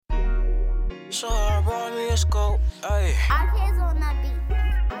So I brought me a scope, ayy. Our kids on that beat.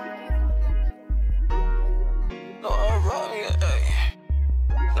 So I brought me a, ayy.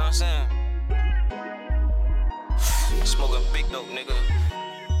 Know what I'm saying? Smoking big dope, nigga.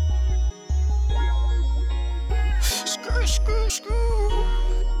 Screw, screw, screw.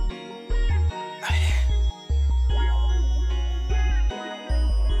 Ayy.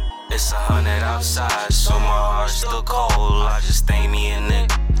 It's 100 outside, so my heart's still cold. I just stay me in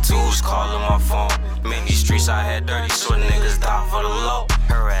it. Two's calling my phone. Man, these streets I had dirty, so niggas die for the low.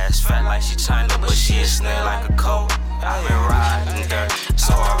 Her ass fat like she China, but she a snail like a coat. I been riding dirt,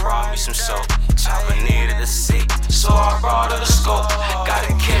 so I brought me some soap. Chopper needed a seat, so I brought her the scope. Got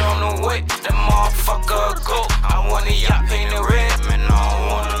a kid on the way, that motherfucker a goat. I want a yacht painted red, man, I don't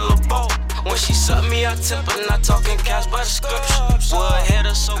want a little boat. When she suck me, I tip her, not talking cash, but a scripture. Well, her head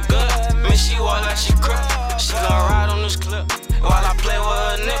is so good, man, she walk like she crip. She gon' ride on this clip while I play with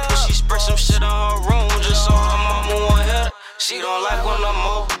her nipple. She spray some shit on her room just so her mama won't hit her. She don't like when I'm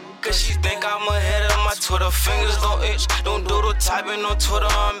over, cause she think I'm ahead of my Twitter. Fingers don't itch, don't do the typing on Twitter.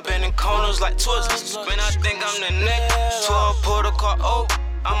 I'm bending corners like Twizzlers. Man, I think I'm the next 12 protocol. Oh,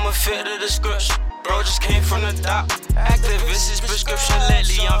 I'ma fit the description. Bro just came from the doc. Activist is prescription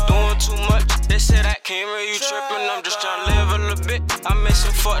lately, I'm doing too much. They said I Kyng Kemer, you trippin', I'm just tryna live a little bit. I made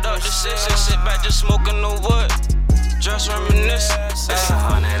some fucked up decisions, sit back just smoking the wood. Just reminiscing. It's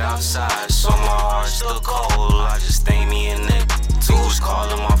 100 outside, so my heart's still cold. I just stay me in it. Two's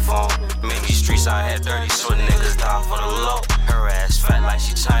calling my phone. Man, these streets I had dirty, so niggas die for the low. Her ass fat like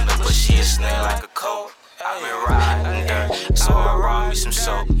she China, but she a snail like a coat. I been riding dirt, so I brought me some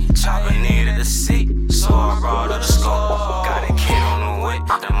soap. Chopper needed a seat, so I brought her the scope. Got a kid on the way,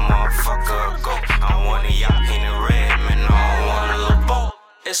 that motherfucker a goat. I want a yacht painted red, man, I don't want a little boat.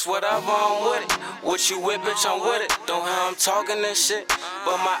 It's whatever, I'm with it. What you with, bitch, I'm with it. Don't hear I'm talking that shit,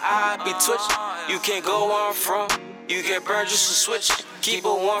 but my eye be twitching. You can't go where I'm from, you get burned just to switch it. Keep it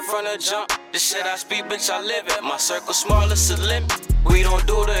one from the jump. The shit I speak, bitch, I live it. My circle small, it's a limit. We don't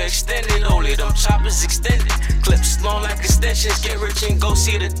do the extended, only them choppers extended. Clips long like extensions, get rich and go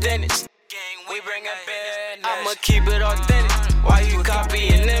see the dentist. Gang, we bringin' bad. I'ma keep it authentic. Why you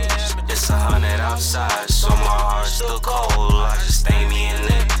copying images? It's 100 outside, so my heart's still cold. I just stay me in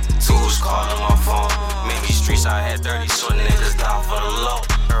it. Two's calling my phone. Man, these streets I had dirty, so niggas die for the low.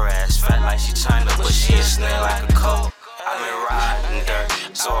 Her ass fat like she China, but she a snail like a coat. I been riding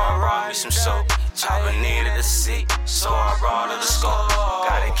dirt, so I brought me some soap. Chopper needed a seat, so I brought her the scope.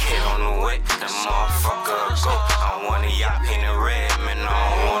 Got a kid on the way, that motherfucker a goat. I want a yacht painted red.